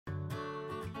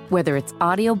Whether it's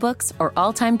audiobooks or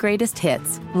all-time greatest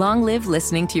hits, long live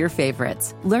listening to your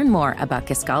favorites. Learn more about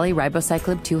Kisqali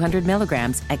Ribociclib 200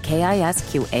 milligrams at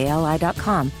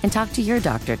KISQALI.com and talk to your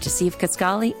doctor to see if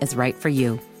Kisqali is right for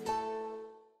you.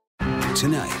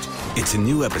 Tonight, it's a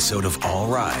new episode of All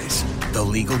Rise, the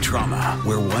legal drama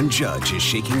where one judge is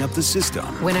shaking up the system.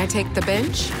 When I take the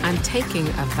bench, I'm taking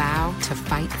a vow to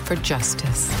fight for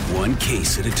justice. One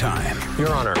case at a time.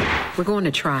 Your Honor. We're going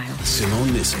to trial. Simone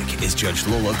Missick is Judge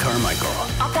Lola Carmichael.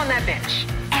 Up on that bench.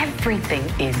 Everything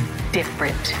is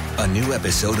different. A new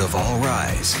episode of All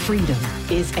Rise. Freedom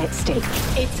is at stake.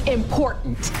 It's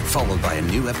important. Followed by a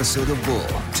new episode of Bull,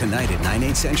 tonight at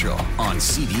 9/8 Central on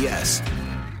CBS.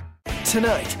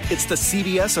 Tonight, it's the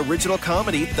CBS original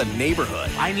comedy, The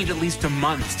Neighborhood. I need at least a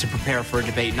month to prepare for a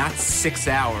debate, not 6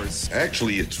 hours.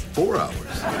 Actually, it's 4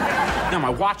 hours. No, my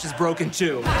watch is broken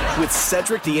too. With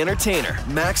Cedric the Entertainer,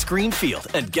 Max Greenfield,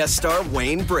 and guest star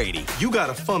Wayne Brady. You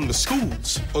gotta fund the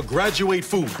schools or graduate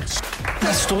fools.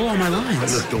 I stole all my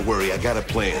lines. Look, don't worry, I got a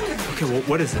plan. Okay, well,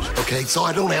 what is it? Okay, so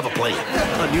I don't have a plan.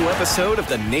 A new episode of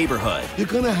The Neighborhood. You're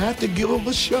gonna have to give them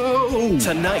a show.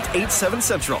 Tonight, 8/7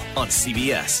 Central on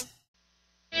CBS.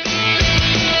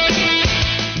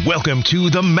 Welcome to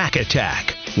the Mac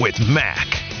Attack with Mac.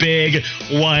 Big,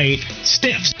 white,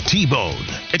 stiffs. T-Bone.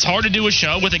 It's hard to do a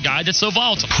show with a guy that's so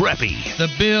volatile. Preppy. The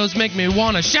Bills make me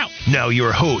want to shout. Now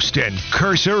your host and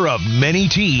cursor of many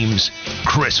teams,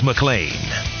 Chris McLean.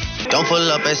 Don't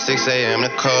pull up at 6 a.m. to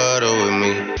cuddle with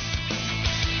me.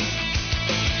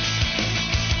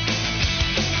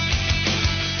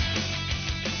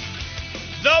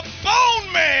 The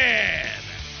Bone Man!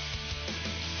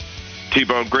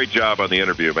 T-Bone, great job on the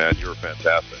interview, man. You were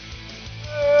fantastic.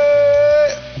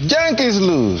 Yankees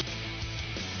lose.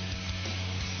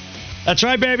 That's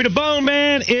right, baby. The Bone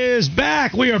Man is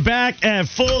back. We are back at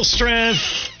full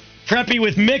strength. Preppy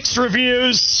with mixed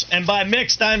reviews. And by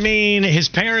mixed, I mean his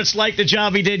parents liked the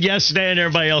job he did yesterday and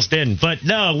everybody else didn't. But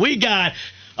no, we got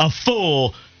a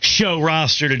full show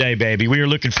roster today, baby. We are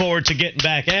looking forward to getting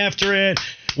back after it.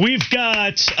 We've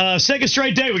got second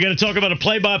straight day. We got to talk about a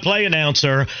play-by-play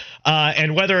announcer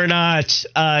and whether or not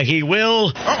he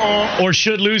will or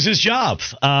should lose his job.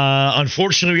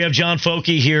 Unfortunately, we have John Folke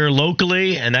here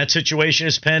locally, and that situation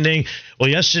is pending. Well,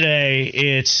 yesterday,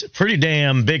 it's a pretty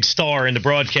damn big star in the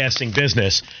broadcasting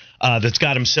business that's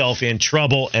got himself in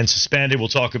trouble and suspended. We'll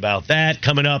talk about that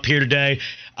coming up here today.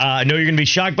 I know you're going to be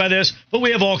shocked by this, but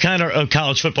we have all kind of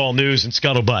college football news and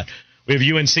scuttlebutt. We have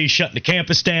UNC shutting the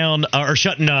campus down, or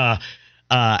shutting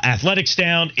athletics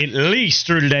down at least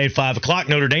through today at 5 o'clock.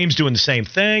 Notre Dame's doing the same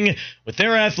thing with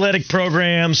their athletic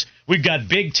programs. We've got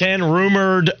Big Ten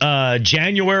rumored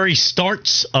January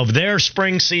starts of their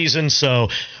spring season. So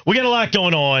we got a lot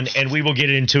going on, and we will get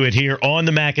into it here on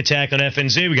the Mac Attack on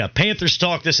FNZ. We got Panthers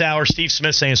talk this hour. Steve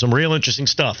Smith saying some real interesting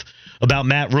stuff about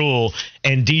Matt Rule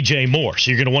and DJ Moore. So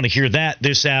you're going to want to hear that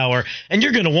this hour, and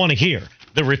you're going to want to hear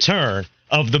the return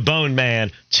of the Bone Man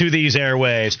to these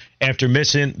airwaves after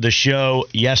missing the show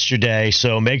yesterday.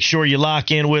 So make sure you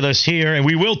lock in with us here, and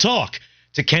we will talk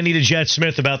to Kenny the Jet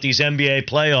Smith about these NBA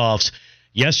playoffs.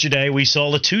 Yesterday, we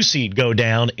saw the 2 seed go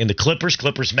down in the Clippers.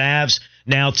 Clippers-Mavs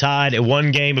now tied at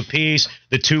 1 game apiece.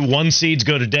 The 2 1 seeds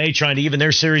go today, trying to even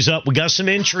their series up. We got some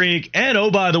intrigue. And, oh,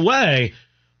 by the way,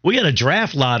 we got a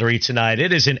draft lottery tonight.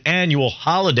 It is an annual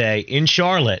holiday in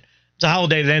Charlotte. It's a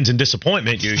holiday that ends in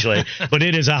disappointment usually, but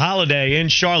it is a holiday in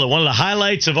Charlotte. One of the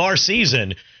highlights of our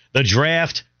season, the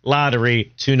draft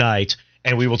lottery tonight,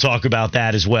 and we will talk about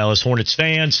that as well as Hornets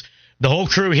fans. The whole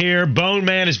crew here. Bone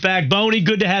Man is back. Boney,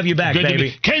 good to have you back,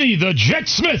 baby. Kenny the Jet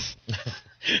Smith.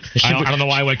 I don't know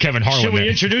why I went Kevin Harlan. Should we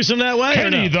introduce him that way?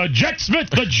 Kenny the Jet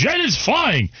Smith. The Jet is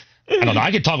flying. I don't know.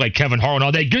 I could talk like Kevin Harlan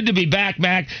all day. Good to be back,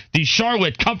 Mac. The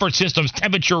Charlotte Comfort Systems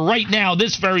temperature right now,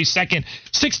 this very second,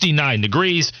 69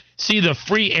 degrees. See the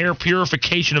free air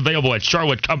purification available at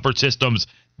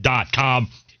charlottecomfortsystems.com.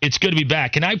 It's good to be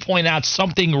back. Can I point out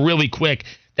something really quick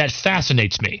that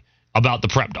fascinates me about the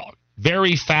Prep Dog?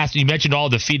 Very fast. You mentioned all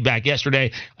the feedback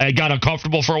yesterday. I got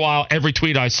uncomfortable for a while. Every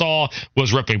tweet I saw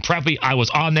was ripping Preppy. I was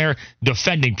on there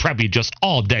defending Preppy just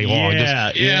all day long.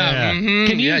 Yeah. Mm-hmm.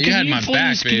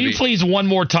 Can you please one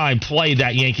more time play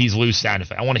that Yankees lose sound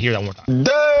effect? I want to hear that one more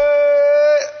time.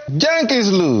 Yankees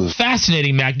lose.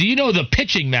 Fascinating, Mac. Do you know the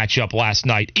pitching matchup last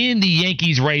night in the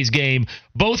Yankees-Rays game?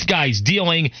 Both guys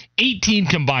dealing 18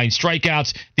 combined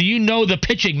strikeouts. Do you know the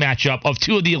pitching matchup of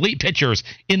 2 of the elite pitchers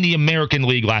in the American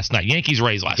League last night?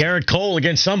 Yankees-Rays last night. Garrett Cole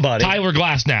against somebody. Tyler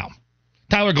Glasnow.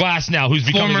 Tyler Glasnow, who's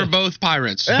becoming both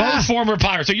Pirates. Both former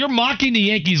Pirates. So you're mocking the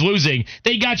Yankees losing.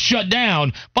 They got shut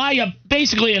down by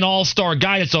basically an all-star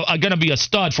guy that's going to be a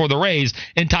stud for the Rays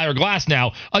in Tyler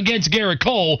Glasnow against Garrett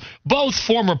Cole, both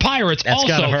former Pirates. That's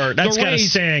got to hurt. That's got to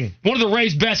sting. One of the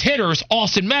Rays' best hitters,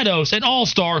 Austin Meadows, an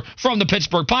all-star from the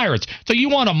Pittsburgh Pirates. So you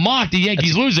want to mock the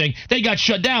Yankees losing. They got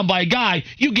shut down by a guy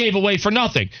you gave away for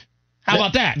nothing. How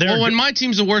about that? Well, when my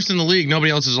team's the worst in the league,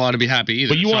 nobody else is allowed to be happy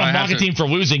either. But you want to mock a team for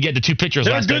losing, get the two pitchers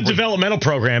last night. They're a good developmental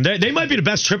program. They might be the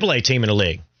best AAA team in the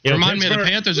league. Remind me of the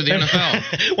Panthers of the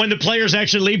NFL. When the players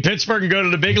actually leave Pittsburgh and go to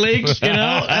the big leagues,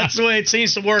 that's the way it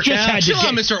seems to work out. Chill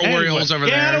out, Mr. Orioles over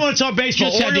there. Yeah, I don't want to talk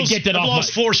baseball. Just Orioles had to get that off.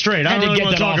 Lost 4 straight. I don't really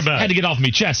want to talk about it. Had to get off my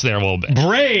chest there a little bit.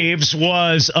 Braves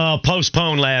was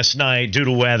postponed last night due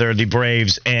to weather, the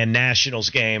Braves and Nationals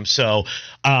game. So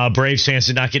Braves fans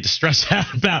did not get to stress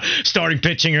out about starting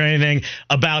pitching or anything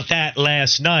about that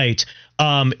last night.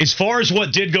 As far as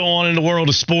what did go on in the world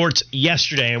of sports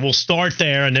yesterday, and we'll start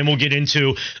there, and then we'll get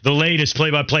into the latest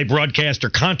play-by-play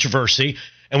broadcaster controversy.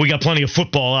 And we got plenty of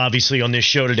football, obviously, on this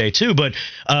show today, too. But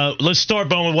let's start,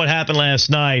 Bone, with what happened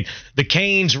last night. The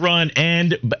Canes run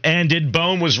ended.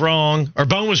 Bone was wrong, or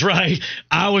Bone was right.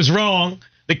 I was wrong.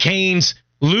 The Canes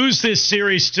lose this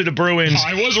series to the Bruins.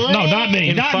 I was wrong. No, not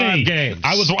me. Not 5 me. Games.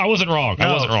 I wasn't wrong.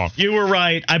 I wasn't wrong. You were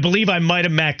right. I believe I might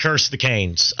have Matt cursed the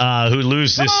Canes, who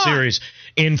lose this series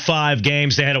in 5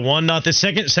 games. They had a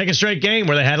 1-0 second straight game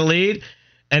where they had a lead,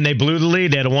 and they blew the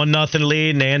lead. They had a 1-0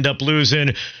 lead, and they end up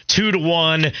losing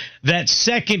 2-1. That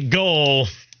second goal,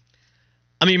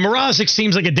 I mean, Mrazek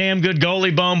seems like a damn good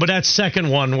goalie, Bone, but that second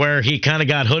one where he kind of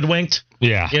got hoodwinked.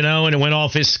 Yeah. And it went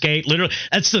off his skate. Literally,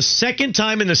 that's the second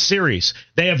time in the series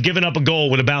they have given up a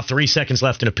goal with about 3 seconds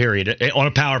left in a period on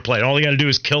a power play. All you got to do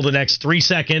is kill the next 3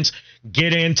 seconds,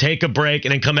 get in, take a break,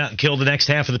 and then come out and kill the next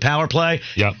half of the power play.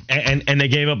 Yep. And they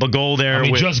gave up a goal there. I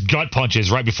mean, just gut punches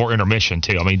right before intermission,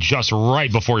 too. I mean, just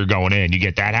right before you're going in. You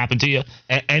get that happen to you?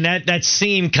 And that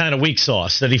seemed kind of weak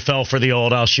sauce, that he fell for the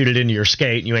old, I'll shoot it into your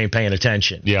skate, and you ain't paying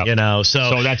attention. Yeah.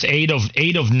 So that's 8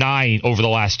 of 9 over the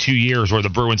last 2 years where the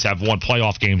Bruins have won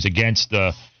playoff games against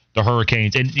the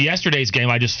Hurricanes. And yesterday's game,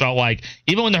 I just felt like,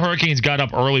 even when the Hurricanes got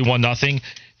up early 1-0,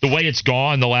 the way it's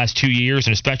gone the last 2 years,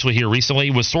 and especially here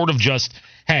recently, was sort of just,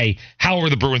 hey, how are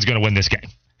the Bruins going to win this game?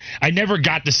 I never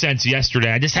got the sense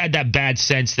yesterday. I just had that bad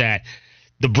sense that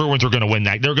the Bruins are going to win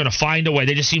that. They're going to find a way.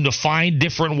 They just seem to find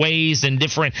different ways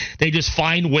they just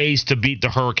find ways to beat the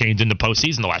Hurricanes in the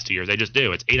postseason the last 2 years. They just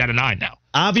do. It's 8 out of 9 now.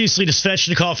 Obviously, the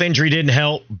Svechnikov injury didn't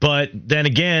help, but then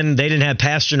again, they didn't have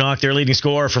Pasternak, their leading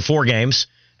scorer, for 4 games,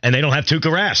 and they don't have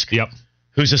Tuukka Rask. Yep.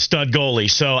 Who's a stud goalie.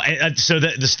 So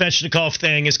the Svechnikov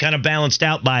thing is kind of balanced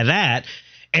out by that.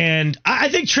 And I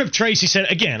think Tripp Tracy said,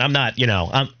 again, I'm not,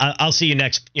 I'll see you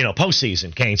next,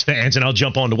 postseason, Canes fans, and I'll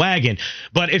jump on the wagon.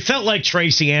 But it felt like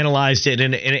Tracy analyzed it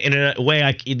in a way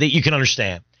that you can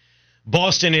understand.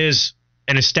 Boston is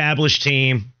an established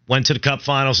team, went to the Cup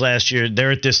Finals last year.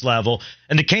 They're at this level.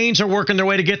 And the Canes are working their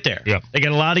way to get there. Yep. They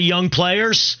got a lot of young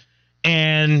players,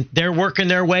 and they're working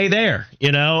their way there,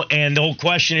 and the whole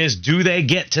question is, do they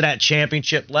get to that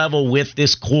championship level with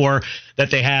this core that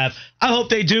they have? I hope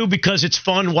they do, because it's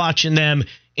fun watching them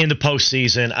in the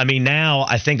postseason. I mean, now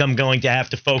I think I'm going to have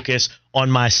to focus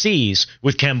on my C's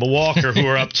with Kemba Walker, who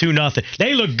are up 2-0.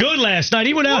 They look good last night,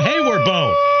 even without Hayward,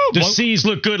 Bone. The C's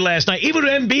looked good last night. Even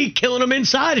with Embiid killing them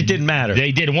inside, it didn't matter.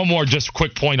 They did. One more just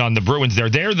quick point on the Bruins there.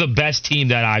 They're the best team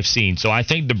that I've seen. So I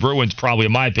think the Bruins probably,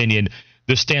 in my opinion,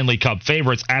 the Stanley Cup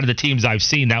favorites. Out of the teams I've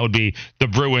seen, that would be the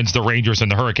Bruins, the Rangers,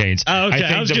 and the Hurricanes. Oh, okay.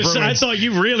 I thought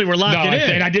you really were locking in.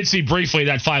 And I did see briefly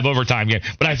that 5 overtime game,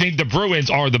 but I think the Bruins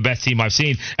are the best team I've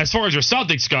seen. As far as your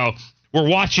Celtics go, we're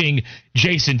watching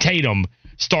Jason Tatum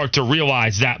start to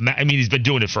realize that. I mean, he's been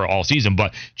doing it for all season,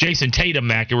 but Jason Tatum,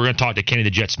 Mac, and we're going to talk to Kenny the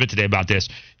Jet Smith today about this.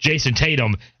 Jason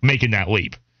Tatum making that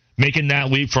leap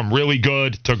from really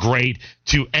good to great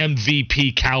to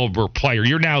MVP caliber player.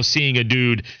 You're now seeing a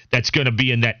dude that's going to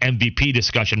be in that MVP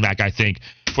discussion, Mac, I think,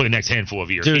 for the next handful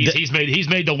of years. Dude, he's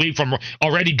made the leap from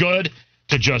already good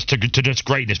to just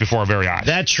greatness before our very eyes.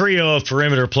 That trio of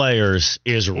perimeter players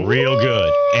is real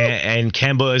good. And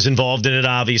Kemba is involved in it,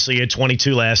 obviously. He had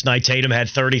 22 last night. Tatum had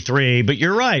 33. But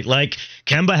you're right. Like,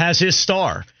 Kemba has his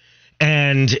star.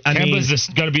 And Kemba's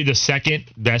going to be the second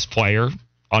best player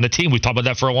on a team. We've talked about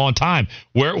that for a long time.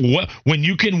 When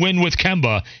you can win with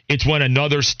Kemba, it's when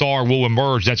another star will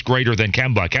emerge that's greater than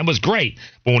Kemba. Kemba's great,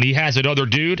 but when he has that other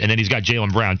dude, and then he's got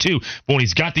Jaylen Brown too, but when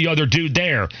he's got the other dude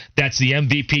there, that's the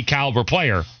MVP caliber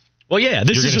player. Well, yeah,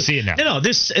 you're going to see it now.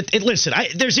 Listen,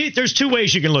 there's 2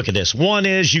 ways you can look at this. One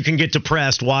is you can get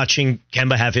depressed watching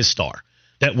Kemba have his star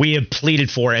that we have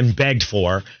pleaded for and begged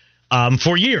for.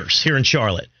 for years here in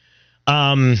Charlotte.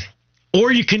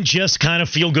 Or you can just kind of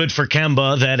feel good for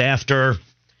Kemba that after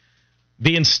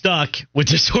being stuck with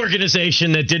this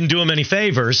organization that didn't do him any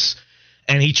favors,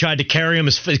 and he tried to carry him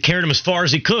as far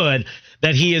as he could,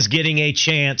 that he is getting a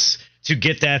chance to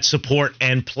get that support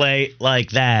and play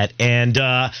like that. And,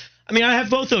 I have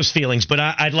both those feelings, but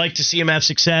I'd like to see him have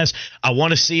success. I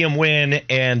want to see him win,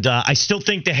 and I still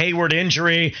think the Hayward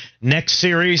injury next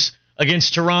series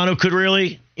against Toronto could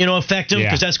really, affect him,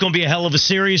 because that's going to be a hell of a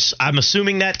series. I'm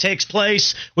assuming that takes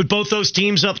place with both those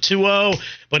teams up 2-0.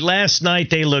 But last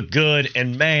night they looked good,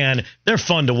 and, man, they're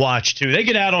fun to watch, too. They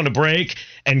get out on the break,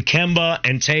 and Kemba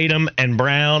and Tatum and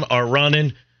Brown are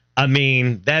running.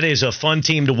 That is a fun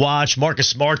team to watch. Marcus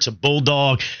Smart's a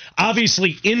bulldog.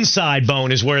 Obviously, inside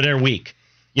bone is where they're weak,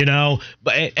 But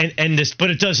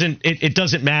it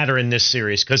doesn't matter in this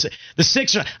series, because the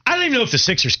Sixers. I don't even know if the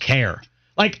Sixers care.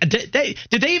 Did they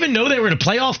even know they were in a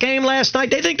playoff game last night?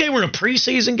 They think they were in a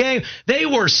preseason game? They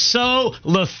were so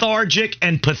lethargic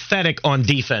and pathetic on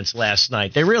defense last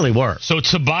night. They really were. So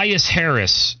Tobias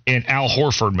Harris and Al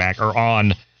Horford, Mac, are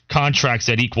on contracts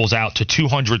that equals out to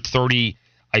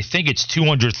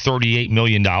 $238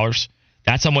 million.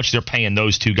 That's how much they're paying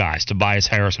those two guys, Tobias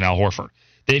Harris and Al Horford.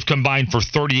 They've combined for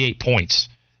 38 points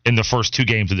in the first two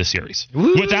games of the series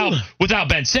without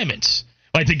Ben Simmons.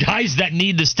 The guys that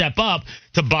need to step up,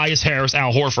 Tobias Harris,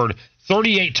 Al Horford,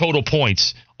 38 total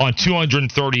points on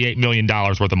 $238 million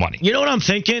worth of money. You know what I'm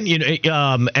thinking?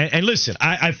 And listen,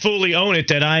 I fully own it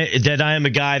that I am a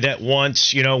guy that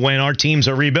wants, when our teams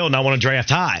are rebuilding, I want to draft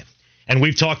high. And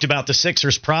we've talked about the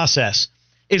Sixers process.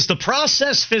 Is the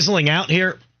process fizzling out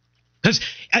here? Because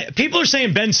people are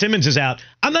saying Ben Simmons is out.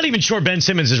 I'm not even sure Ben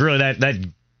Simmons is really that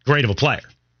great of a player.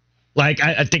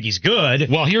 I think he's good.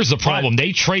 Well, here's the problem.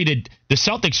 The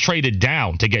Celtics traded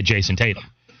down to get Jason Tatum.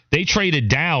 They traded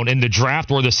down in the draft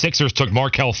where the Sixers took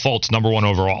Markelle Fultz, number 1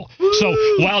 overall. Woo! So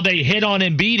while they hit on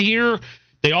Embiid here,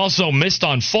 they also missed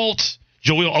on Fultz.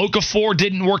 Jahlil Okafor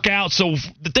didn't work out. So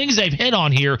the things they've hit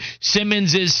on here,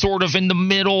 Simmons is sort of in the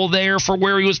middle there for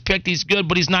where he was picked. He's good,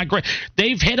 but he's not great.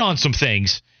 They've hit on some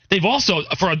things. They've also,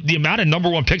 for the amount of number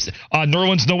 1 picks,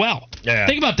 Nerlens Noel. Yeah.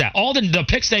 Think about that. All the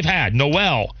picks they've had,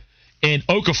 Noel and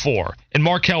Okafor and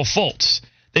Markelle Fultz,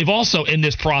 they've also, in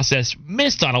this process,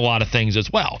 missed on a lot of things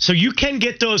as well. So you can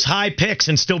get those high picks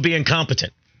and still be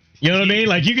incompetent. You know what I mean?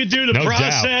 You could do the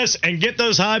process and get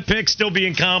those high picks, still be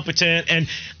incompetent. And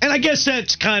I guess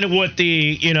that's kind of what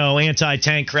the,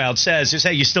 anti-tank crowd says is,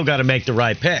 hey, you still got to make the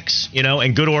right picks,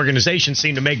 and good organizations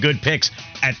seem to make good picks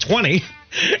at 20.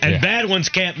 And bad ones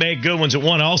can't make good ones at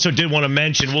 1. I also did want to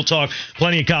mention, we'll talk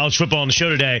plenty of college football on the show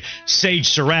today, Sage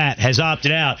Surratt has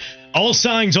opted out. All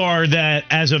signs are that,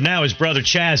 as of now, his brother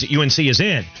Chaz at UNC is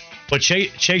in. But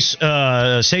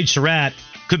Sage Surratt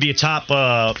could be a top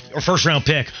or first-round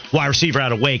pick. Wide receiver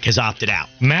out of Wake has opted out.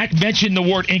 Mac mentioned the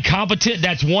word incompetent.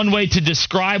 That's one way to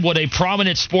describe what a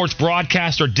prominent sports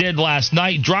broadcaster did last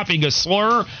night, dropping a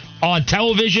slur on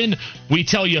television. We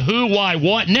tell you who, why,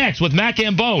 what next with Mac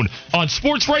and Bone on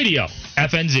Sports Radio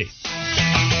FNZ.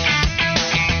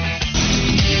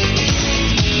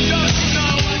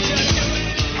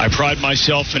 I pride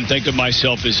myself and think of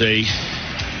myself as a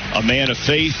man of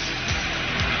faith.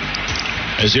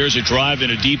 As there's a drive in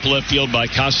a deep left field by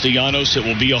Castellanos, it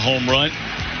will be a home run.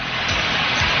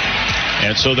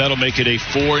 And so that'll make it a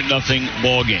 4-0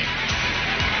 ball game.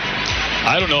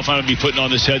 I don't know if I'm going to be putting on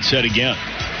this headset again.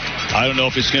 I don't know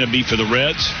if it's going to be for the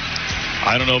Reds.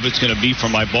 I don't know if it's going to be for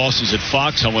my bosses at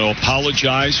Fox. I want to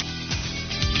apologize.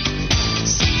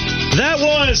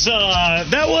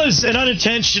 That was an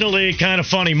unintentionally kind of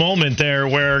funny moment there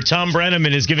where Tom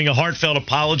Brenneman is giving a heartfelt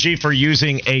apology for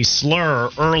using a slur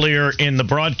earlier in the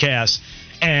broadcast.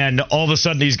 And all of a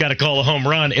sudden, he's got to call a home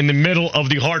run in the middle of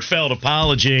the heartfelt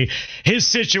apology. His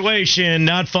situation,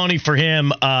 not funny for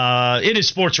him. It is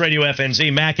Sports Radio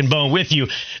FNZ, Mac and Bone with you.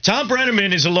 Tom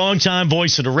Brenneman is a longtime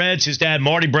voice of the Reds. His dad,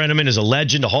 Marty Brenneman, is a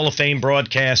legend, a Hall of Fame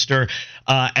broadcaster,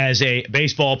 as a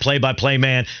baseball play-by-play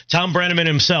man. Tom Brenneman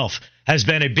himself has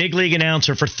been a big league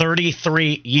announcer for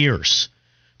 33 years.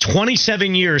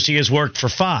 27 years he has worked for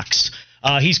Fox.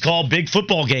 He's called big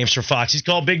football games for Fox. He's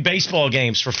called big baseball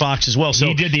games for Fox as well. So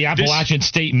he did the Appalachian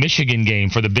State-Michigan game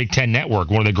for the Big Ten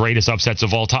Network, one of the greatest upsets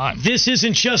of all time. This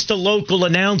isn't just a local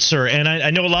announcer, and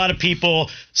I know a lot of people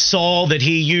saw that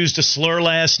he used a slur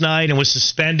last night and was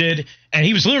suspended, and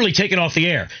he was literally taken off the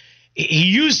air. He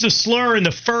used a slur in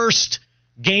the first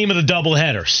game of the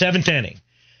doubleheader, 7th inning,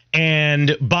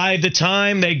 and by the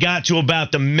time they got to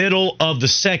about the middle of the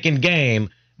second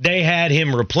game, they had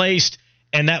him replaced.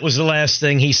 And that was the last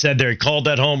thing he said there. He called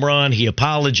that home run. He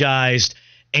apologized.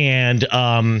 And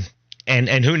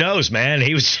And who knows, man?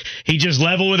 He just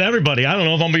leveled with everybody. I don't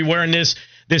know if I'm going to be wearing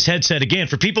this headset again.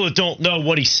 For people that don't know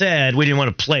what he said, we didn't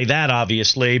want to play that,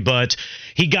 obviously, but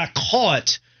he got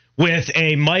caught with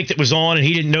a mic that was on, and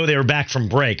he didn't know they were back from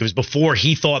break. It was before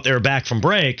he thought they were back from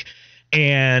break,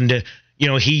 and,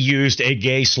 he used a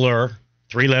gay slur,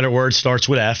 3-letter word, starts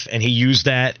with F, and he used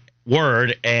that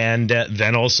word, and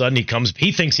then all of a sudden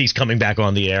he thinks he's coming back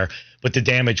on the air, but the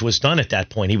damage was done at that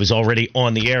point. He was already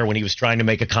on the air when he was trying to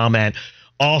make a comment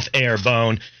off air,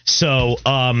 Bone. So,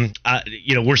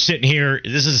 we're sitting here.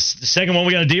 This is the second one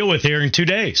we got to deal with here in 2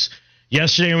 days.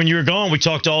 Yesterday when you were gone, we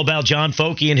talked all about John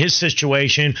Folke and his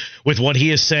situation with what he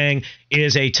is saying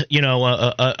is a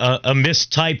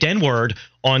mistyped N-word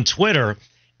on Twitter.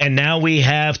 And now we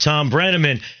have Tom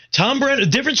Brenneman. The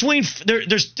difference between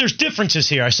there's differences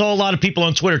here. I saw a lot of people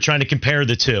on Twitter trying to compare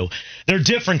the two. There are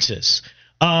differences.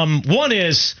 One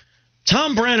is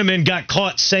Tom Brenneman got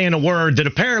caught saying a word that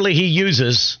apparently he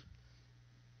uses,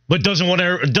 but doesn't want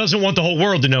the whole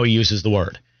world to know he uses the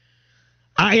word.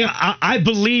 I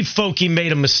believe Folke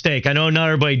made a mistake. I know not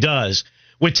everybody does.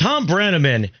 With Tom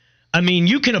Brenneman, I mean,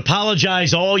 you can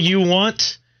apologize all you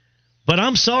want, but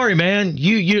I'm sorry, man.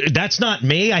 You that's not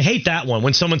me. I hate that one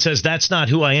when someone says that's not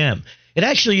who I am. It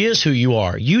actually is who you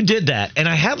are. You did that, and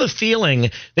I have a feeling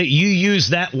that you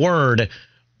used that word.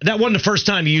 That wasn't the first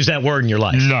time you used that word in your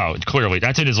life. No, clearly.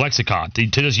 That's in his lexicon. To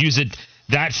just use it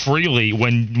that freely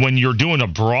when you're doing a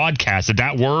broadcast,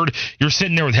 that word, you're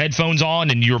sitting there with headphones on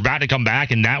and you're about to come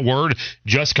back and that word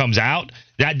just comes out.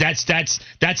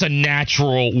 That's a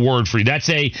natural word for you. That's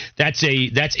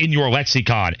in your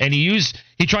lexicon. And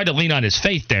he tried to lean on his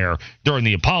faith there during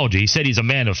the apology. He said he's a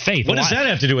man of faith. What does that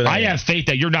have to do with that? I have faith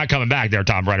that you're not coming back there,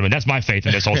 Tom Brenneman. That's my faith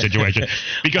in this whole situation.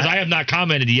 Because I have not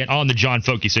commented yet on the John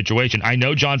Folke situation. I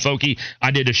know John Folke.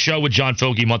 I did a show with John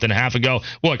Folke a month and a half ago.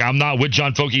 Look, I'm not with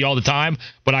John Folke all the time,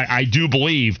 but I do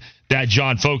believe that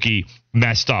John Folke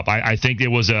messed up. I think it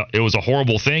was a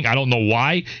horrible thing. I don't know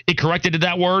why it corrected to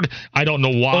that word. I don't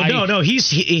know why. Oh, no.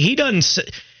 He doesn't.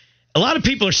 A lot of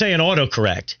people are saying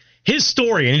autocorrect. His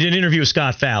story, and he did an interview with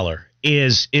Scott Fowler,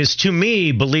 is to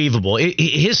me believable.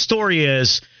 His story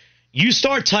is you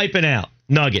start typing out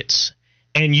nuggets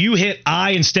and you hit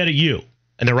I instead of you,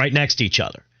 and they're right next to each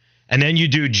other. And then you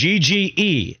do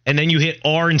GGE, and then you hit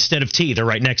R instead of T. They're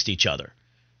right next to each other.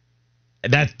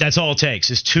 That's all it takes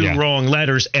is two wrong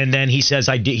letters, and then he says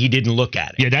he didn't look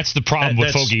at it. Yeah, that's the problem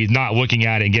with Folke. He's not looking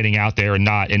at it and getting out there and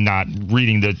not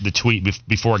reading the tweet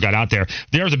before it got out there.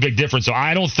 There's a big difference. So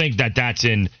I don't think that's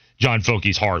in John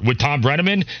Folke's heart. With Tom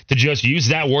Brenneman, to just use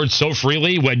that word so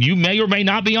freely when you may or may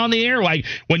not be on the air, like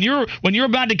when you're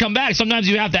about to come back, sometimes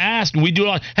you have to ask. We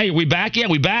do it. Hey, are we back? Yeah,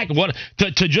 we back. What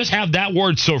to just have that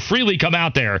word so freely come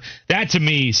out there? That to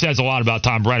me says a lot about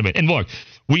Tom Brenneman. And look,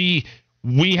 we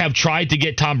have tried to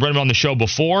get Tom Brenneman on the show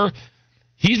before.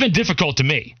 He's been difficult to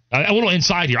me. A little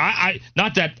inside here. I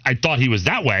not that I thought he was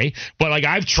that way, but like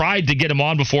I've tried to get him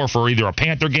on before for either a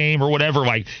Panther game or whatever.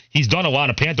 Like he's done a lot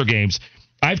of Panther games.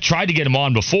 I've tried to get him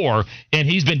on before, and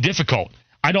he's been difficult.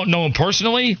 I don't know him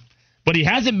personally, but he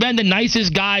hasn't been the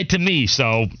nicest guy to me.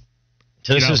 So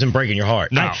this isn't breaking your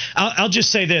heart. No. I'll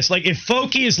just say this: like if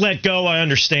Folke is let go, I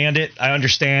understand it. I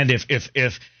understand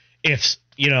if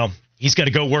he's got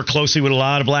to go work closely with a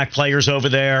lot of black players over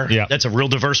there. Yeah. That's a real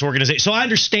diverse organization. So I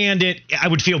understand it. I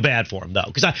would feel bad for him, though,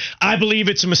 because I believe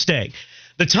it's a mistake.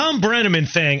 The Tom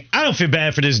Brenneman thing, I don't feel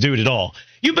bad for this dude at all.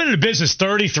 You've been in the business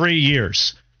 33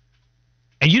 years,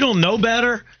 and you don't know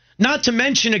better? Not to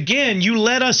mention, again, you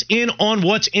let us in on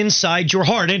what's inside your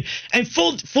heart. And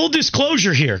full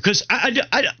disclosure here, because I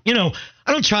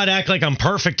don't try to act like I'm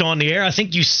perfect on the air. I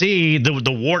think you see the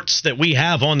warts that we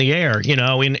have on the air.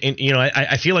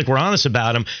 I feel like we're honest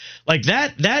about them. Like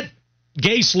that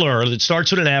gay slur that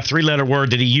starts with an F, 3-letter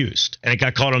word that he used, and it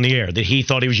got caught on the air that he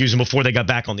thought he was using before they got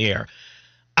back on the air.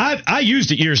 I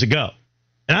used it years ago.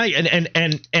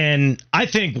 And I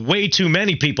think way too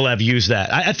many people have used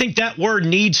that. I think that word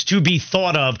needs to be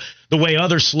thought of the way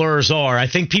other slurs are. I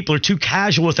think people are too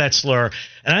casual with that slur.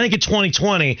 And I think in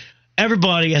 2020,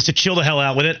 everybody has to chill the hell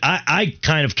out with it. I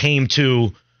kind of came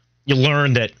to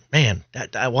learn that, man,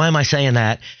 why am I saying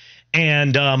that?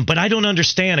 And but I don't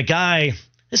understand a guy.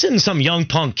 This isn't some young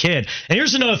punk kid. And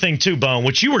here's another thing too, Bone.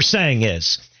 What you were saying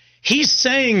is, he's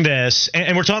saying this,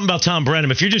 and we're talking about Tom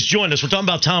Brenneman. If you're just joining us, we're talking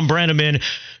about Tom Brenneman,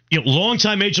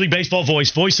 longtime Major League Baseball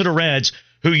voice of the Reds,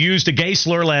 who used a gay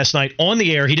slur last night on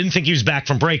the air. He didn't think he was back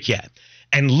from break yet.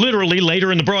 And literally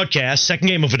later in the broadcast, second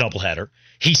game of a doubleheader,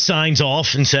 he signs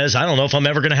off and says, I don't know if I'm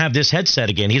ever going to have this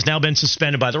headset again. He's now been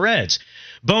suspended by the Reds.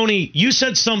 Boney, you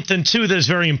said something, too, that is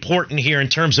very important here in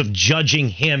terms of judging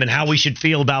him and how we should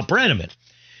feel about Brenneman.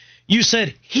 you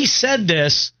said he said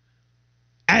this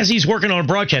as he's working on a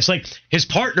broadcast. Like, his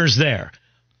partner's there.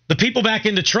 The people back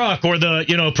in the truck or the,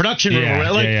 production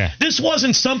room. This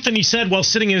wasn't something he said while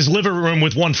sitting in his living room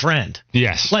with one friend.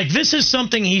 Yes. Like, this is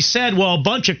something he said while a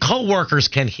bunch of coworkers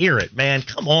can hear it, man.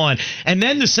 Come on. And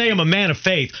then to say I'm a man of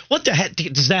faith, what the heck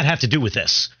does that have to do with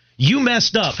this? You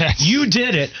messed up. You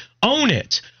did it. Own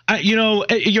it.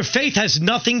 Your faith has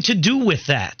nothing to do with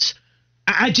that.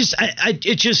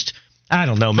 I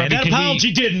don't know, man. That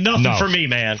apology did nothing for me,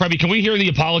 man. Preppy, can we hear the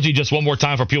apology just one more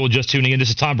time for people just tuning in? This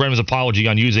is Tom Brennaman's apology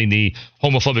on using the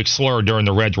homophobic slur during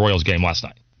the Reds-Royals game last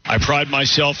night. I pride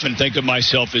myself and think of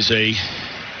myself as a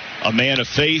man of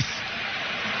faith.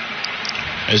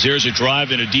 As there's a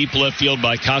drive in a deep left field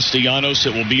by Castellanos,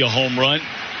 it will be a home run.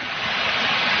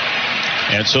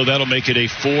 And so that'll make it a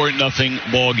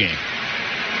 4-0 ball game.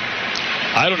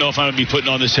 I don't know if I'm going to be putting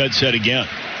on this headset again.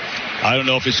 I don't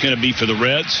know if it's going to be for the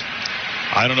Reds.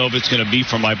 I don't know if it's going to be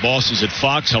for my bosses at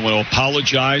Fox. I want to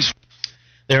apologize.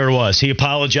 There it was. He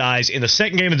apologized in the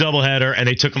second game of the doubleheader, and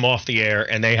they took him off the air,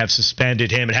 and they have suspended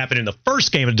him. It happened in the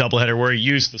first game of the doubleheader where he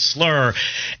used the slur.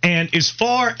 And as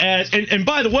far as and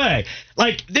by the way,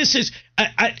 like, this is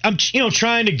I'm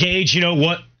trying to gauge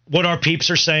what our peeps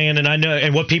are saying, and I know,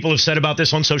 and what people have said about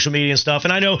this on social media and stuff.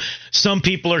 And I know some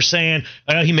people are saying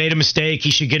he made a mistake,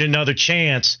 he should get another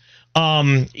chance.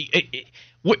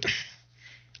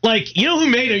 Like, who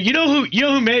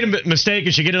made a mistake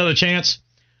and should get another chance?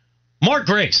 Mark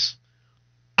Grace.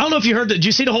 I don't know if you heard that. Did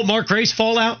you see the whole Mark Grace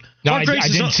fallout? No, I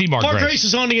didn't see Mark Grace. Mark Grace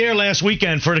is on the air last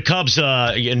weekend for the Cubs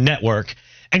network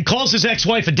and calls his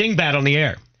ex-wife a dingbat on the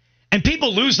air. And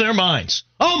people lose their minds.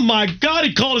 Oh, my God,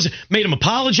 made him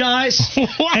apologize.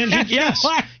 And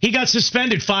he got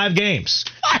suspended 5 games.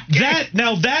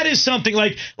 That is something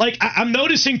like I'm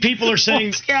noticing people are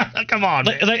saying, come on.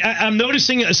 I'm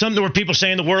noticing something where people are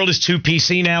saying the world is too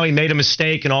PC now. He made a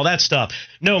mistake and all that stuff.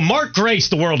 No, Mark Grace,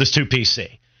 the world is too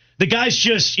PC. The guy's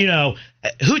just,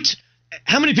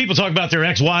 how many people talk about their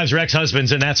ex-wives or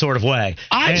ex-husbands in that sort of way?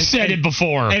 I've said it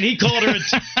before. And he called her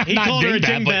a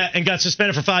dingbat and got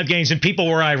suspended for 5 games, and people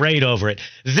were irate over it.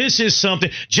 This is something.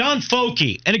 John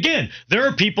Folke, and again, there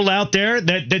are people out there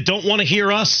that don't want to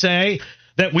hear us say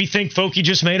that we think Folke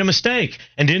just made a mistake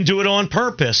and didn't do it on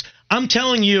purpose. I'm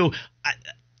telling you,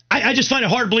 I just find it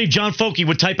hard to believe John Folke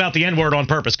would type out the N-word on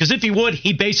purpose, because if he would,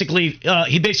 he basically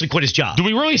quit his job. Do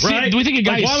we really see? Right? Do we think a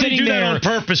guy is why sitting would he do there that on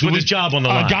purpose with his job on the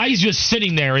line? A guy's just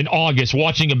sitting there in August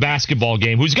watching a basketball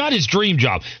game who's got his dream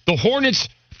job. The Hornets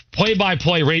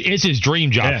play-by-play rate is his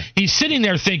dream job. Yeah. He's sitting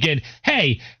there thinking,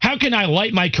 hey, how can I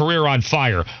light my career on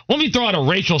fire? Let me throw out a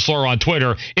racial slur on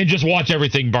Twitter and just watch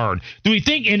everything burn. Do we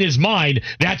think in his mind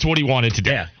that's what he wanted to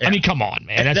do? Yeah. I mean, come on,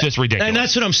 man. That's just ridiculous. And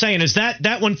that's what I'm saying, is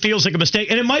that one feels like a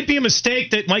mistake. And it might be a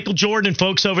mistake that Michael Jordan and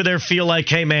folks over there feel like,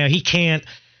 hey, man,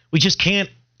 we just can't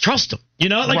trust him.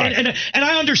 Right. And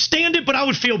I understand it, but I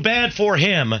would feel bad for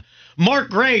him. Mark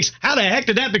Grace, how the heck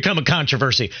did that become a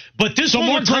controversy? But this one,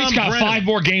 Mark Grace got 5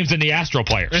 more games than the Astro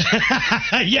players.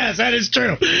 Yes, that is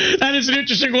true. That is an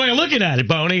interesting way of looking at it,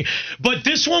 Boney. But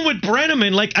this one with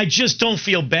Brennaman, I just don't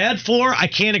feel bad for. I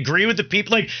can't agree with the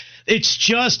people. It's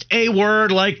just a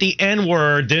word like the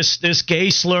N-word, this gay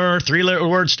slur, 3-letter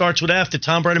word starts with F that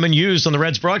Tom Brennaman used on the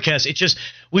Reds broadcast.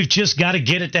 We've just got to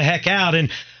get it the heck out.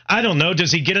 And I don't know.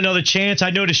 Does he get another chance? I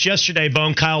noticed yesterday,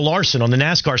 Bone, Kyle Larson on the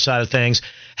NASCAR side of things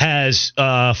has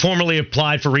formally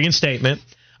applied for reinstatement.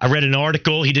 I read an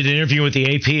article. He did an interview with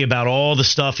the AP about all the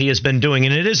stuff he has been doing.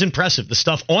 And it is impressive, the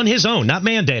stuff on his own, not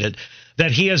mandated,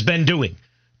 that he has been doing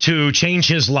to change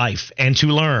his life and to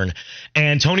learn.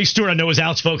 And Tony Stewart, I know, was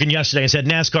outspoken yesterday and said,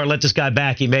 NASCAR let this guy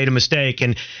back. He made a mistake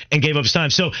and gave up his time.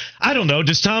 So I don't know.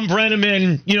 Does Tom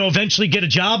Brennaman, eventually get a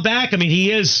job back? I mean,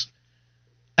 he is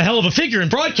a hell of a figure in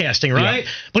broadcasting, right?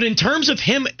 Yeah. But in terms of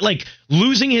him,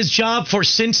 losing his job for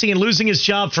Cincy and losing his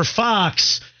job for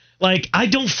Fox, I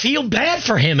don't feel bad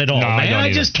for him at all, man.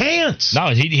 I just can't. No,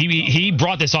 he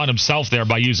brought this on himself there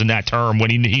by using that term when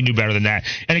he knew better than that.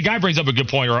 And a guy brings up a good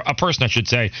point, or a person, I should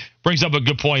say, brings up a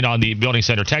good point on the Building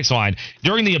Center text line.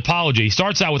 During the apology, he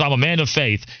starts out with, I'm a man of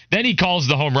faith. Then he calls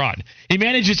the home run. He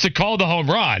manages to call the home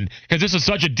run, because this is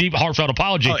such a deep, heartfelt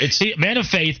apology. Man of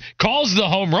faith, calls the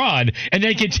home run, and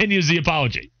then continues the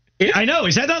apology. I know.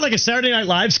 Is that not like a Saturday Night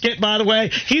Live skit, by the way?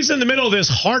 He's in the middle of this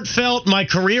heartfelt, my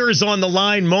career is on the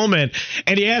line moment,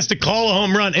 and he has to call a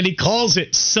home run, and he calls it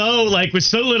with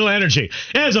so little energy.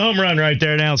 There's a home run right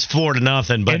there. Now it's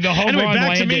 4-0. But the home run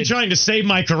back to me trying to save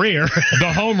my career.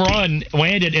 The home run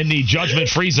landed in the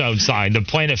judgment-free zone sign, the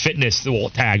Planet Fitness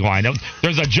tagline.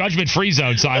 There's a judgment-free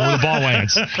zone sign where the ball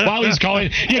lands. While he's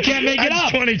calling, you can't make it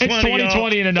up. It's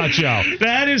 2020 in a nutshell.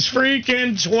 That is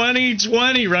freaking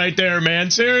 2020 right there,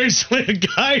 man. Seriously. A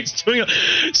guy's doing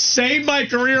save my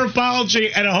career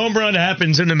apology, and a home run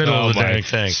happens in the middle of the dang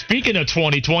thing. Speaking of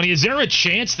 2020, is there a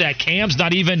chance that Cam's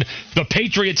not even the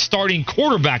Patriots starting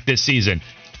quarterback this season?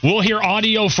 We'll hear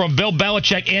audio from Bill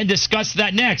Belichick and discuss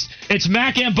that next. It's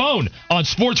Mac and Bone on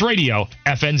Sports Radio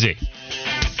FNZ.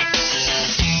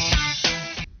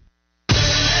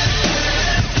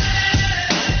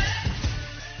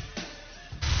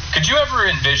 Could you ever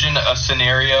envision a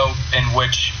scenario in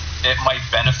which it might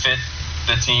benefit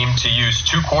the team to use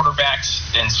two quarterbacks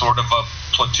in sort of a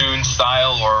platoon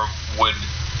style, or would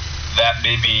that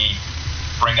maybe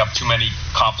bring up too many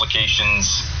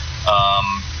complications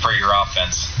for your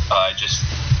offense?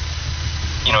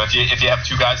 If you have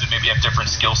two guys that maybe have different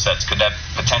skill sets, could that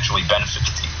potentially benefit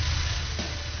the team?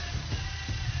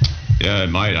 Yeah, it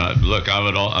might. Look, I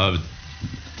would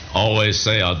always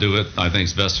say I'll do it. I think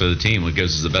it's best for the team. It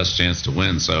gives us the best chance to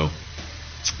win. So,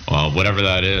 whatever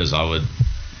that is, I would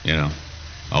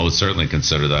certainly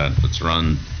consider that. Let's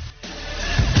run.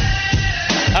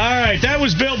 All right, that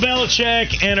was Bill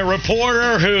Belichick and a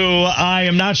reporter who I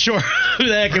am not sure who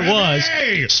the heck it was.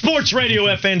 Hey! Sports Radio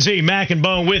FNZ, Mac and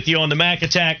Bone with you on the Mac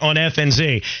Attack on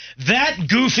FNZ. That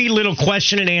goofy little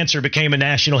question and answer became a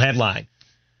national headline.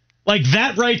 Like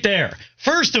that right there.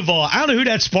 First of all, I don't know who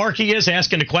that Sparky is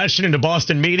asking the question in the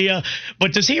Boston media,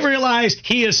 but does he realize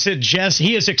he is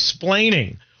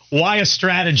explaining why a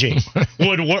strategy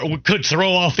could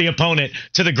throw off the opponent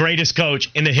to the greatest coach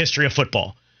in the history of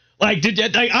football? I'm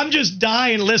just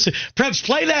dying. Listen, Preps,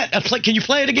 play that. Can you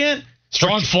play it again?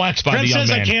 Strong flex by Preps the young says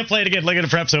man. I can't play it again. Look at the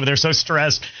Preps over there, so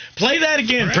stressed. Play that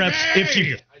again, Preps. If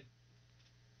you.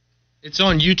 It's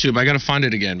on YouTube. I got to find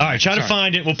it again. All right, try to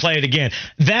find it. We'll play it again.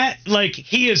 That,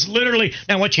 he is literally...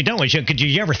 Now, what you do is, could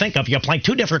you ever think of, you play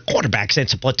two different quarterbacks in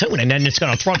a platoon, and then it's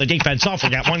going to throw the defense off.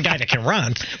 We got one guy that can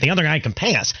run, the other guy can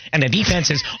pass, and the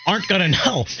defenses aren't going to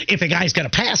know if the guy's going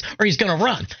to pass or he's going to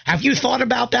run. Have you thought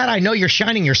about that? I know you're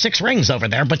shining your 6 rings over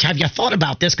there, but have you thought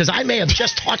about this? Because I may have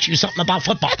just taught you something about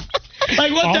football.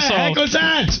 What the heck was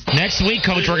that? Next week,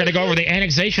 Coach, we're going to go over the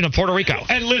annexation of Puerto Rico.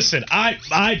 And listen, I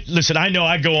know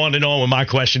I go on and on with my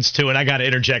questions too, and I got to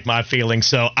interject my feelings.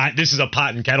 So this is a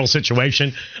pot and kettle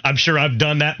situation. I'm sure I've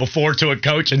done that before to a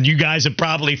coach, and you guys have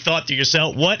probably thought to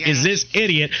yourself, "What is this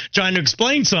idiot trying to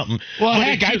explain something?" Well,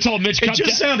 heck, I told Mitch. It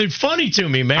just sounded funny to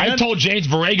me, man. I told James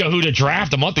Borrego who to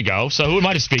draft a month ago, so who am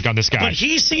I to speak on this guy? But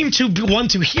he seemed to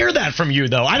want to hear that from you,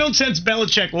 though. I don't sense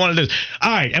Belichick wanted this.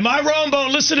 All right, am I wrong, Bo?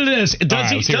 Listen to this.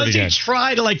 Does he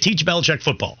try to teach Belichick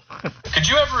football? Could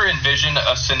you ever envision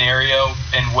a scenario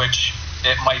in which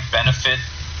it might benefit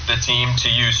the team to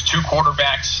use two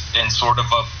quarterbacks in sort of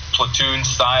a platoon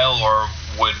style, or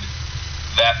would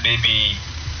that maybe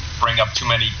bring up too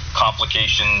many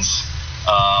complications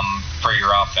for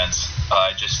your offense?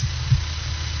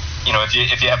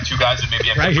 If you have two guys that maybe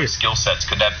have different skill sets,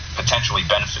 could that potentially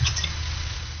benefit the team?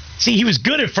 See, he was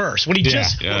good at first when he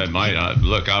it might.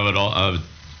 Look, I would.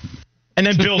 And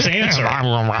then Bill's answer.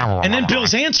 And then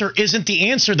Bill's answer isn't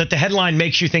the answer that the headline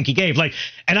makes you think he gave.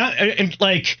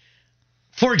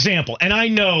 For example, and I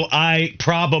know I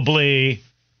probably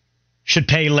should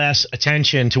pay less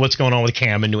attention to what's going on with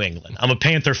Cam in New England. I'm a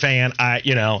Panther fan.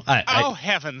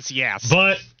 Heavens, yes.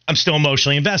 But I'm still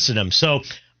emotionally invested in him. So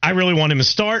I really want him to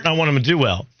start, and I want him to do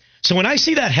well. So when I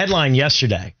see that headline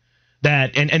yesterday,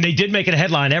 and they did make it a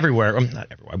headline everywhere, not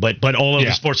everywhere, but all over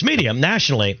the sports media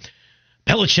nationally,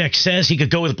 Belichick says he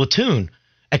could go with a platoon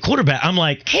at quarterback. I'm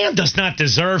like, Cam does not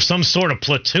deserve some sort of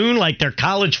platoon like their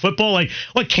college football.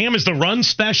 Cam is the run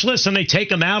specialist and they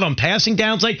take him out on passing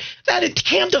downs.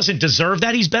 Cam doesn't deserve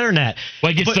that. He's better than that.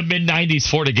 It's the mid-90s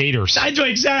Florida Gators.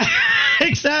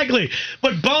 Exactly.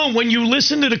 But, Bone, when you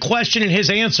listen to the question and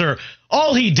his answer,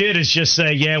 all he did is just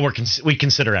say, we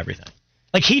consider everything.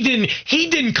 He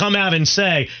didn't come out and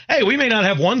say, hey, we may not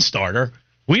have one starter.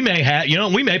 We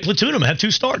may platoon them, have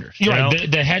two starters. Right.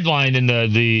 The headline in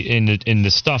the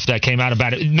stuff that came out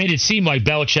about it made it seem like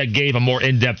Belichick gave a more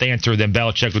in-depth answer than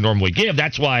Belichick would normally give.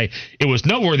 That's why it was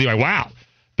noteworthy. Wow,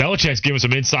 Belichick's giving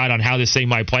some insight on how this thing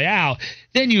might play out.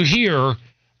 Then you hear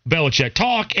Belichick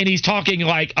talk, and he's talking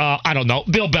like I don't know,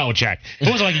 Bill Belichick. It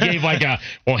wasn't like he gave like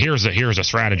well, here's a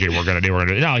strategy we're gonna do.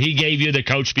 No, he gave you the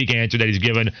coach speak answer that he's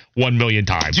given 1 million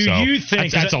times. Do you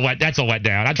think that's a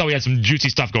letdown? I thought we had some juicy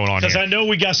stuff going on here. Because I know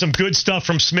we got some good stuff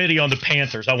from Smitty on the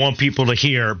Panthers. I want people to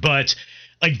hear, but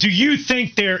like, do you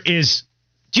think there's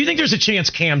a chance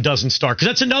Cam doesn't start? Because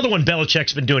that's another one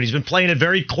Belichick's been doing. He's been playing it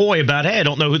very coy about, hey, I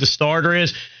don't know who the starter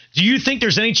is. Do you think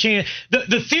there's any chance?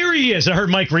 The theory is, I heard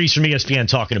Mike Reese from ESPN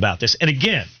talking about this. And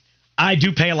again, I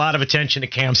do pay a lot of attention to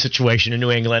Cam's situation in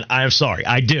New England. I am sorry.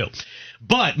 I do.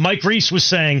 But Mike Reese was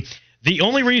saying the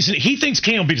only reason he thinks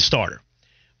Cam will be the starter.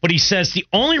 But he says the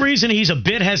only reason he's a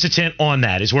bit hesitant on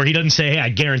that is where he doesn't say, hey, I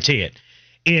guarantee it,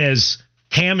 is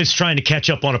Cam is trying to catch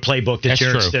up on a playbook that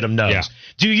Jarrett Stidham knows.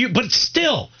 Yeah. But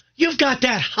still, you've got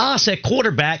that Haas at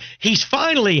quarterback. He's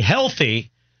finally healthy.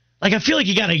 Like, I feel like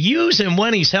you got to use him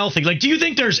when he's healthy. Like, do you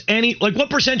think there's any, like, what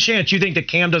 % chance do you think that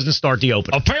Cam doesn't start the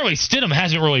opener? Apparently, Stidham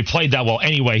hasn't really played that well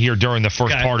anyway here during the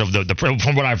first part of the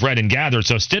from what I've read and gathered.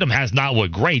 So Stidham has not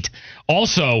looked great.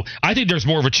 Also, I think there's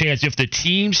more of a chance if the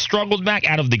team struggled back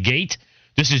out of the gate.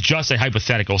 This is just a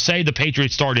hypothetical. Say the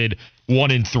Patriots started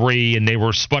 1-3 and they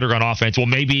were sputtering on offense. Well,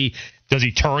 maybe does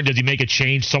he turn? Does he make a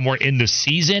change somewhere in the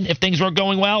season if things weren't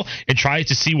going well and tries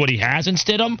to see what he has in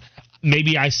Stidham?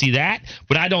 Maybe I see that,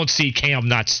 but I don't see Cam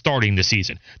not starting the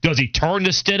season. Does he turn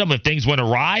to Stidham if things went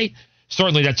awry?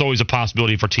 Certainly, that's always a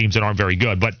possibility for teams that aren't very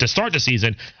good. But to start the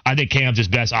season, I think Cam's his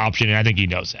best option, and I think he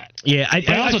knows that. Yeah, I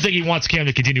also think he wants Cam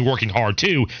to continue working hard,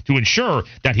 too, to ensure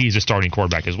that he's a starting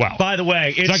quarterback as well. By the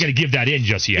way, he's not going to give that in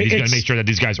just yet. He's going to make sure that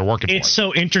these guys are working for him. It's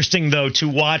so interesting, though, to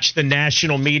watch the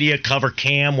national media cover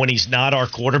Cam when he's not our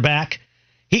quarterback.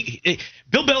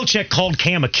 Bill Belichick called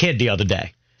Cam a kid the other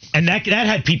day, and that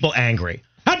had people angry.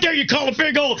 How dare you call a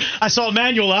big old... I saw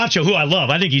Emmanuel Acho, who I love.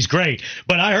 I think he's great.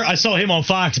 But I saw him on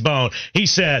Foxbone. He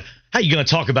said, how you going to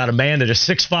talk about a man that is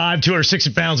 6'5",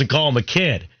 260 pounds and call him a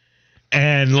kid?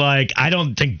 And, like, I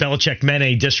don't think Belichick meant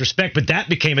any disrespect, but that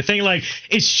became a thing. Like,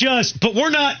 it's just... But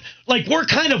we're not... Like, we're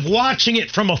kind of watching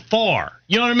it from afar.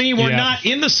 You know what I mean? We're not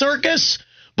in the circus,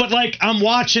 but, like, I'm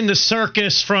watching the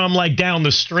circus from, like, down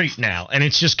the street now. And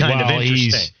it's just kind of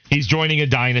interesting. He's joining a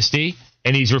dynasty,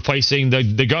 and he's replacing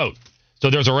the GOAT. So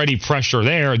there's already pressure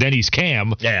there. Then he's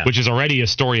Cam, which is already a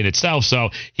story in itself. So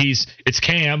it's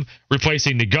Cam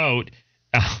replacing the GOAT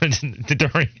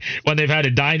when they've had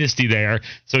a dynasty there.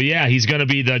 So, yeah, he's going to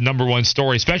be the number one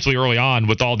story, especially early on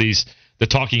with all the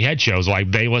talking head shows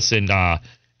like Bayless and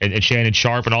Shannon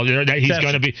Sharp and all. He's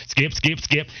going to be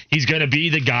skip. He's going to be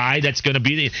the guy that's going to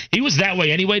be he was that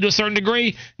way anyway to a certain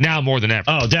degree. Now more than ever.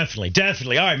 Oh,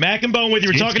 definitely. All right, Mac and Bone with you.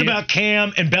 We're talking about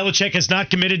Cam, and Belichick has not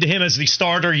committed to him as the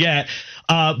starter yet.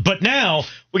 But now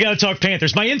we got to talk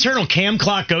Panthers. My internal Cam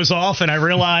clock goes off, and I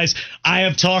realize I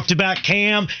have talked about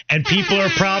Cam, and people are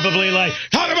probably like,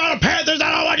 talk about the Panthers.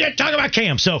 I don't want you to talk about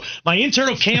Cam. So my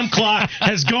internal Cam clock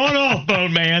has gone off,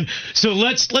 Bone Man. So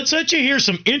let's let you hear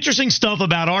some interesting stuff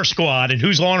about our squad and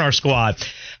who's on our squad.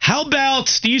 How about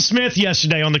Steve Smith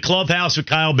yesterday on the Clubhouse with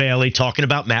Kyle Bailey talking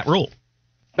about Matt Rule?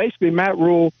 Basically, Matt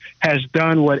Rule has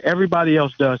done what everybody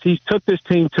else does. He's took this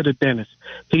team to the dentist.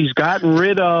 He's gotten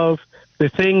rid of the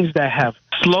things that have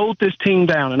slowed this team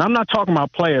down. And I'm not talking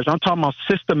about players. I'm talking about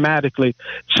systematically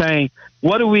saying,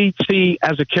 what do we see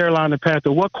as a Carolina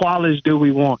Panther? What qualities do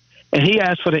we want? And he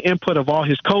asked for the input of all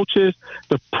his coaches,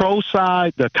 the pro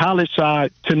side, the college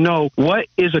side, to know what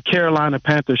is a Carolina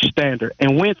Panther standard,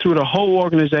 and went through the whole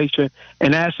organization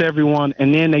and asked everyone,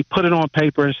 and then they put it on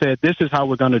paper and said, this is how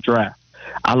we're going to draft.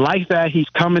 I like that he's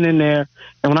coming in there.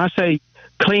 And when I say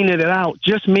cleaning it out,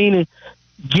 just meaning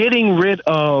getting rid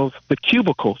of the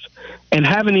cubicles and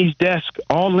having these desks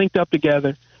all linked up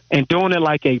together and doing it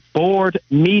like a board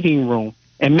meeting room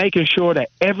and making sure that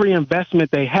every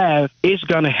investment they have is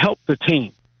going to help the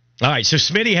team. All right, so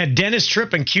Smitty had dentist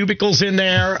trip and cubicles in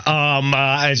there,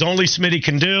 as only Smitty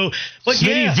can do. But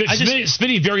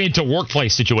Smitty very into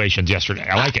workplace situations yesterday.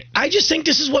 I like it. I just think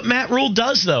this is what Matt Rule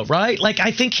does, though, right? Like,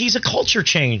 I think he's a culture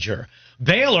changer.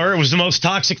 Baylor was the most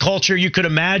toxic culture you could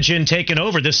imagine taking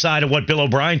over this side of what Bill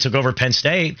O'Brien took over Penn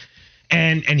State.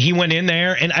 And he went in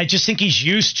there, and I just think he's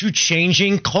used to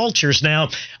changing cultures. Now,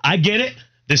 I get it.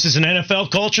 This is an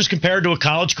NFL culture compared to a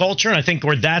college culture, and I think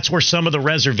that's where some of the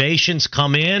reservations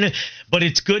come in. But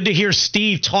it's good to hear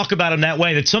Steve talk about him that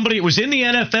way, that somebody that was in the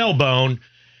NFL, Bone,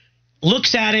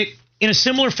 looks at it in a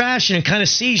similar fashion and kind of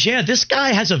sees, this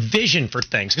guy has a vision for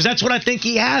things, because that's what I think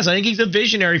he has. I think he's a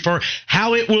visionary for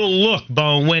how it will look,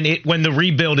 Bone, when the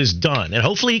rebuild is done, and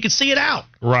hopefully he can see it out.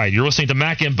 Right. You're listening to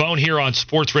Mac and Bone here on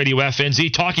Sports Radio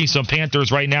FNZ, talking some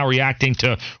Panthers right now, reacting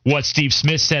to what Steve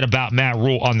Smith said about Matt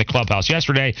Rule on the Clubhouse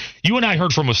yesterday. You and I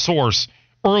heard from a source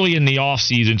early in the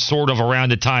offseason, sort of around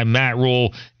the time Matt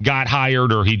Rule got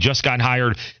hired or he just got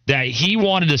hired, that he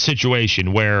wanted a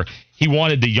situation where he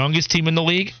wanted the youngest team in the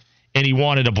league and he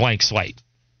wanted a blank slate.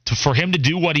 For him to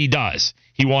do what he does,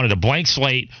 he wanted a blank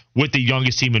slate with the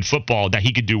youngest team in football that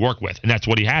he could do work with, and that's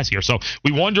what he has here. So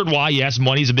we wondered why, yes,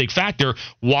 money's a big factor,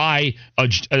 why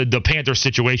the Panthers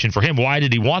situation for him. Why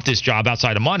did he want this job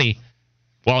outside of money?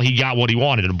 Well, he got what he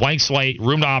wanted, a blank slate,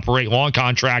 room to operate, long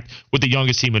contract with the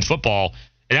youngest team in football.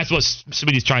 And that's what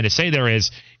somebody's trying to say there is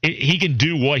he can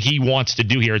do what he wants to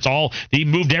do here. He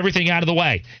moved everything out of the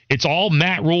way. It's all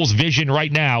Matt Rule's vision right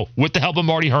now with the help of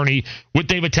Marty Herney, with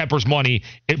David Tepper's money.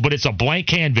 But it's a blank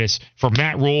canvas for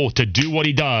Matt Rule to do what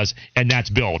he does, and that's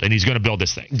build. And he's going to build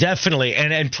this thing. Definitely.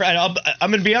 And I'm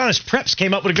going to be honest, Preps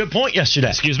came up with a good point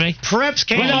yesterday. Excuse me? Preps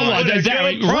came up with a good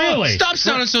point. Really? Stop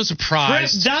sounding so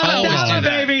surprised. Preps,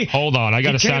 baby. Hold on. I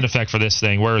got a sound effect for this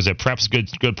thing. Where is it? Preps,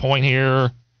 good point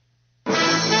here.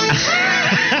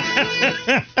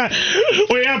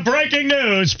 We have breaking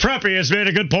news. Preppy has made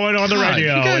a good point on the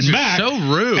radio. You guys and are Mac, so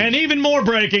rude. And even more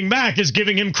breaking, Mac is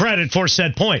giving him credit for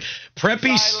said point.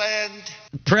 Preppy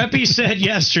said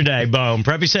yesterday,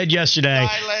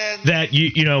 that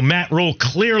you know Matt Rule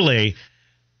clearly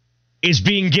is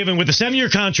being given, with a 7-year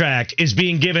contract, is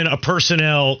being given a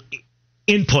personnel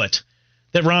input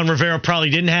that Ron Rivera probably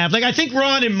didn't have. Like, I think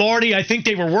Ron and Marty, I think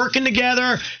they were working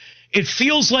together. It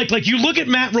feels like you look at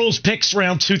Matt Rule's picks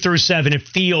round 2 through 7, it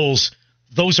feels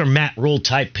those are Matt Rule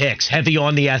type picks, heavy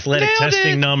on the athletic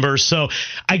testing numbers. So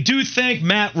I do think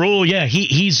Matt Rule, yeah,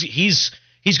 he's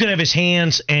going to have his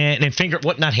hands and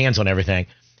not hands on everything,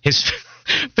 his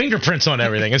fingerprints on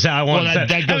everything is how I want to say.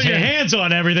 That goes your hands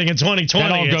on everything in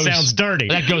 2020. It sounds dirty.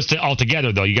 That goes to all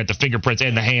together though. You got the fingerprints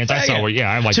and the hands. I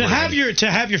like to have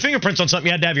your fingerprints on something.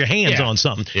 You had to have your hands on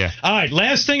something. Yeah. All right.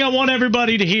 Last thing I want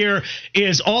everybody to hear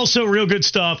is also real good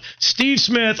stuff. Steve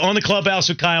Smith on the Clubhouse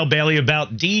with Kyle Bailey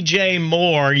about DJ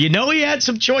Moore. You know he had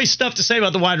some choice stuff to say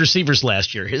about the wide receivers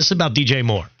last year. This is about DJ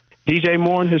Moore. DJ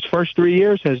Moore in his first 3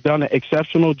 years has done an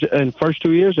exceptional. In first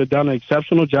 2 years, has done an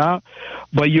exceptional job.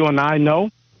 But you and I know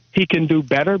he can do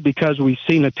better because we've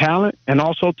seen the talent. And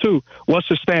also, too, what's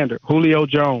the standard? Julio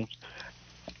Jones,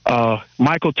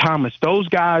 Michael Thomas. Those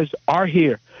guys are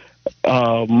here.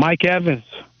 Mike Evans,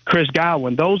 Chris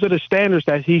Godwin. Those are the standards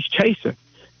that he's chasing.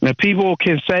 And people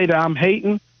can say that I'm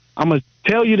hating. I'm going to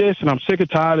tell you this, and I'm sick and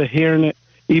tired of hearing it,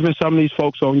 even some of these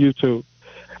folks on YouTube.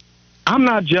 I'm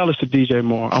not jealous of DJ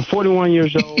Moore. I'm 41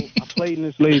 years old. I played in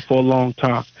this league for a long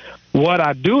time. What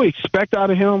I do expect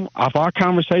out of him, of our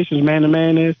conversations man to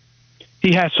man, is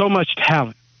he has so much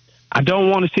talent. I don't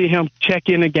want to see him check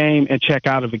in a game and check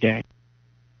out of a game.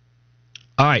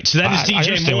 All right, so that is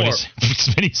DJ Moore.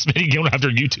 Smitty going after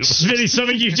YouTube. Smitty, some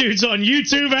of you dudes on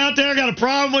YouTube out there got a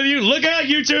problem with you. Look out,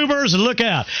 YouTubers, look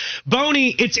out.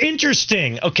 Boney, it's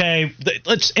interesting. Okay,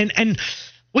 let's and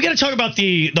we got to talk about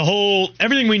the whole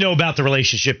everything we know about the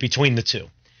relationship between the two.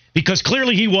 Because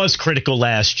clearly he was critical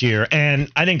last year, and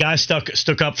I think I stuck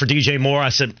up for DJ Moore. I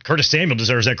said Curtis Samuel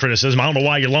deserves that criticism. I don't know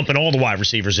why you're lumping all the wide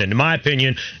receivers in. In my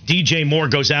opinion, DJ Moore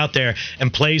goes out there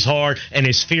and plays hard and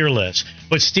is fearless.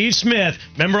 But Steve Smith,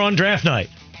 remember on draft night,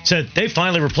 said they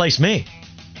finally replaced me.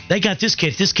 They got this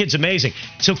kid. This kid's amazing.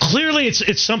 So clearly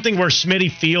it's something where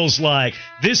Smitty feels like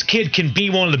this kid can be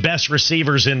one of the best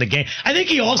receivers in the game. I think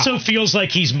he also feels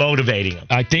like he's motivating him.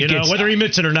 I think whether he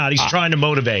admits it or not, he's trying to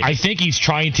motivate him. I think he's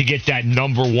trying to get that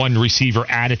number one receiver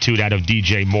attitude out of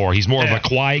DJ Moore. He's more of a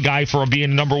quiet guy for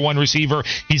being a number one receiver.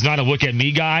 He's not a look at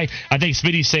me guy. I think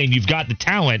Smitty's saying you've got the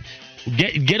talent.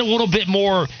 Get a little bit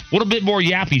more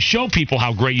yappy. Show people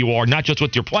how great you are, not just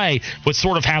with your play, but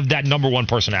sort of have that number one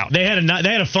personality. They had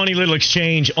a funny little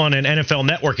exchange on an NFL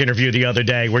Network interview the other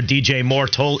day where DJ Moore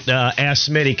asked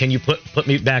Smitty, "Can you put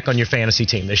me back on your fantasy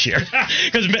team this year?"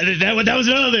 Because that was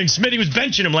another thing. Smitty was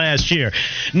benching him last year.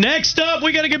 Next up,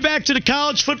 we got to get back to the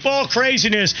college football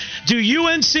craziness. Do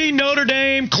UNC, Notre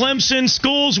Dame, Clemson,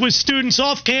 schools with students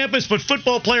off campus but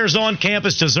football players on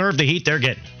campus deserve the heat they're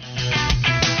getting?